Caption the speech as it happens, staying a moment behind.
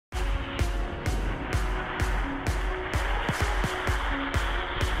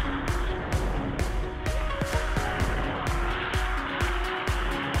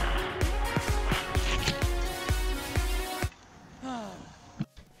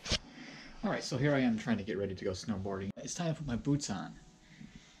Alright, so here I am trying to get ready to go snowboarding. It's time to put my boots on.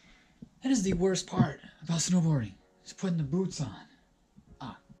 That is the worst part about snowboarding, is putting the boots on.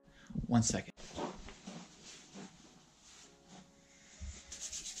 Ah, 1 second.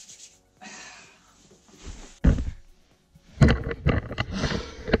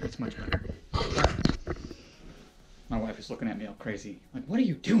 That's much better. My wife is looking at me all crazy. Like, what are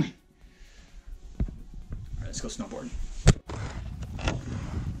you doing? Alright, let's go snowboarding.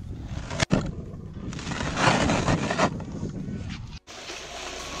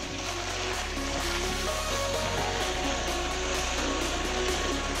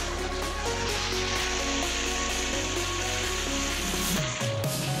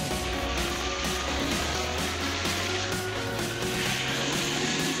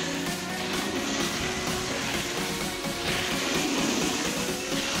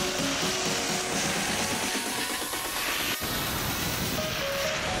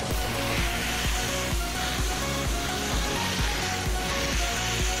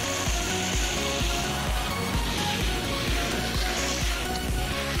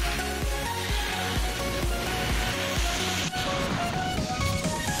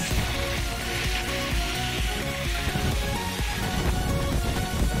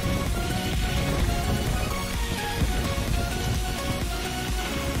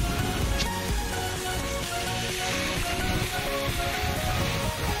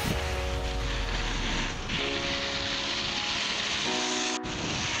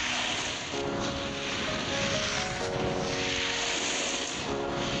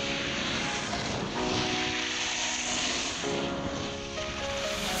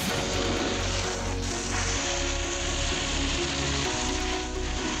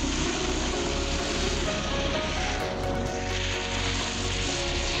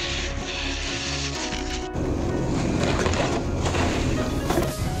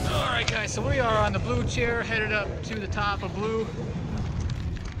 So we are on the blue chair, headed up to the top of blue.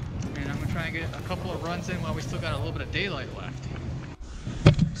 And I'm gonna try and get a couple of runs in while we still got a little bit of daylight left.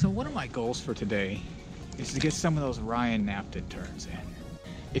 So one of my goals for today is to get some of those Ryan Knapton turns in.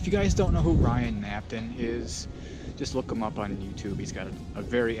 If you guys don't know who Ryan Knapton is, just look him up on YouTube. He's got a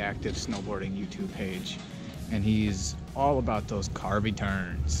very active snowboarding YouTube page, and he's all about those carby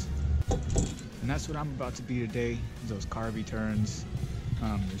turns. And that's what I'm about to be today, those carby turns.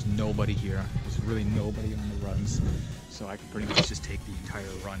 There's nobody here. There's really nobody on the runs, so I can pretty much just take the entire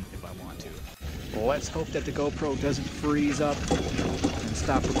run if I want to. Well, let's hope that the GoPro doesn't freeze up and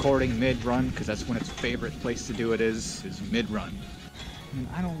stop recording mid-run, because that's when its favorite place to do it is mid-run. And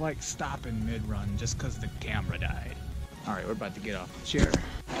I don't like stopping mid-run just because the camera died. All right, we're about to get off the chair.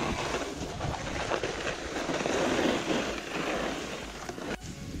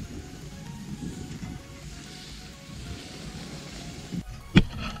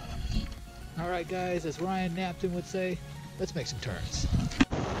 Alright guys, as Ryan Knapton would say, let's make some turns.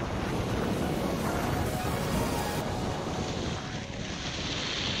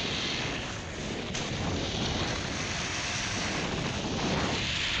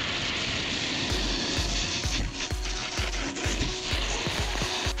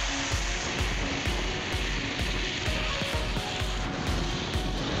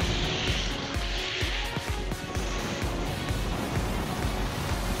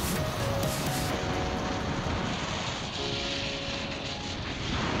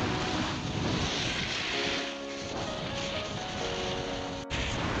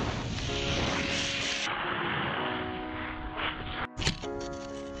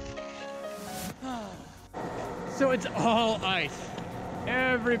 So it's all ice.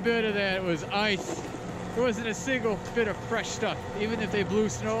 Every bit of that was ice. There wasn't a single bit of fresh stuff. Even if they blew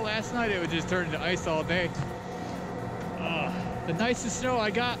snow last night, it would just turn into ice all day. The nicest snow I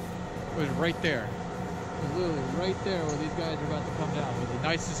got was right there. It was literally right there where these guys are about to come down. It was the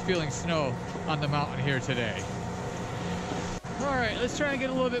nicest feeling snow on the mountain here today. All right, let's try and get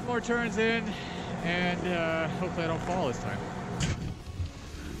a little bit more turns in, and hopefully I don't fall this time.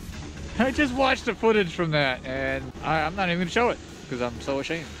 I just watched the footage from that, and I'm not even going to show it because I'm so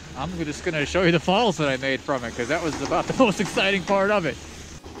ashamed. I'm just going to show you the falls that I made from it, because that was about the most exciting part of it.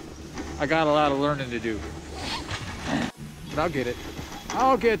 I got a lot of learning to do, but I'll get it.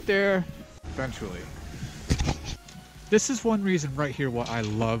 I'll get there eventually. This is one reason right here why I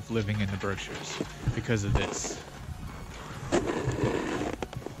love living in the Berkshires, because of this.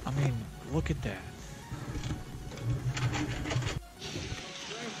 I mean, look at that.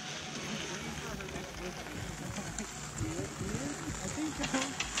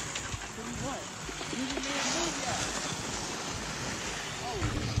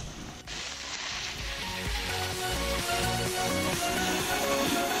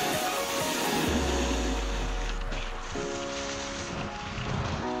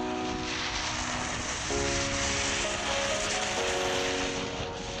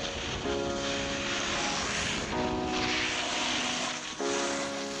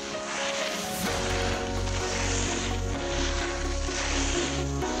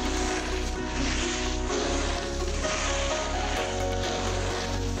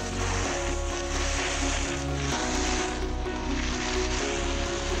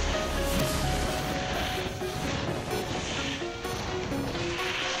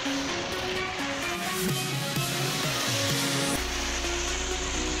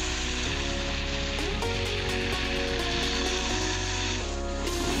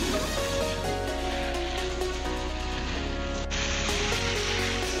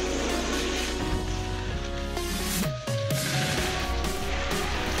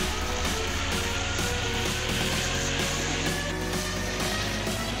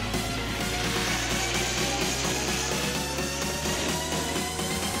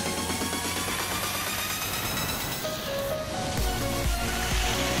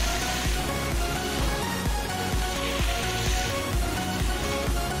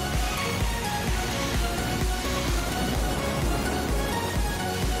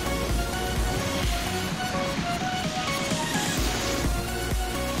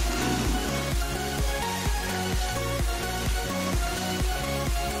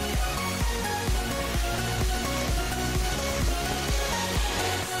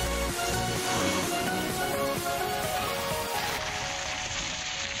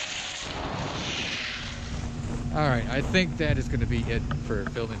 All right, I think that is gonna be it for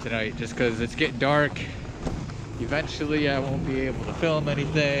filming tonight, just because it's getting dark. Eventually I won't be able to film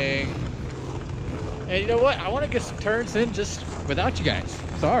anything. And you know what? I want to get some turns in just without you guys.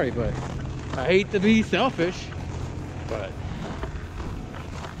 Sorry, but I hate to be selfish, but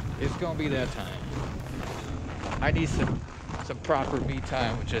it's gonna be that time. I need some proper me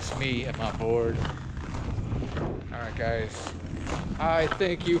time with just me and my board. All right, guys. I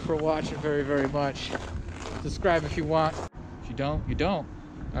thank you for watching very, very much. Subscribe if you want. If you don't, you don't.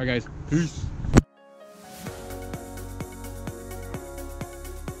 All right, guys. Peace.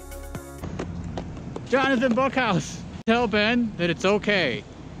 Jonathan Buckhouse, tell Ben that it's okay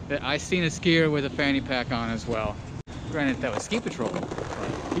that I seen a skier with a fanny pack on as well. Granted, that was ski patrol, but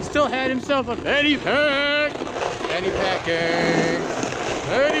he still had himself a fanny pack. Fanny packing.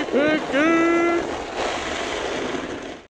 Fanny packing.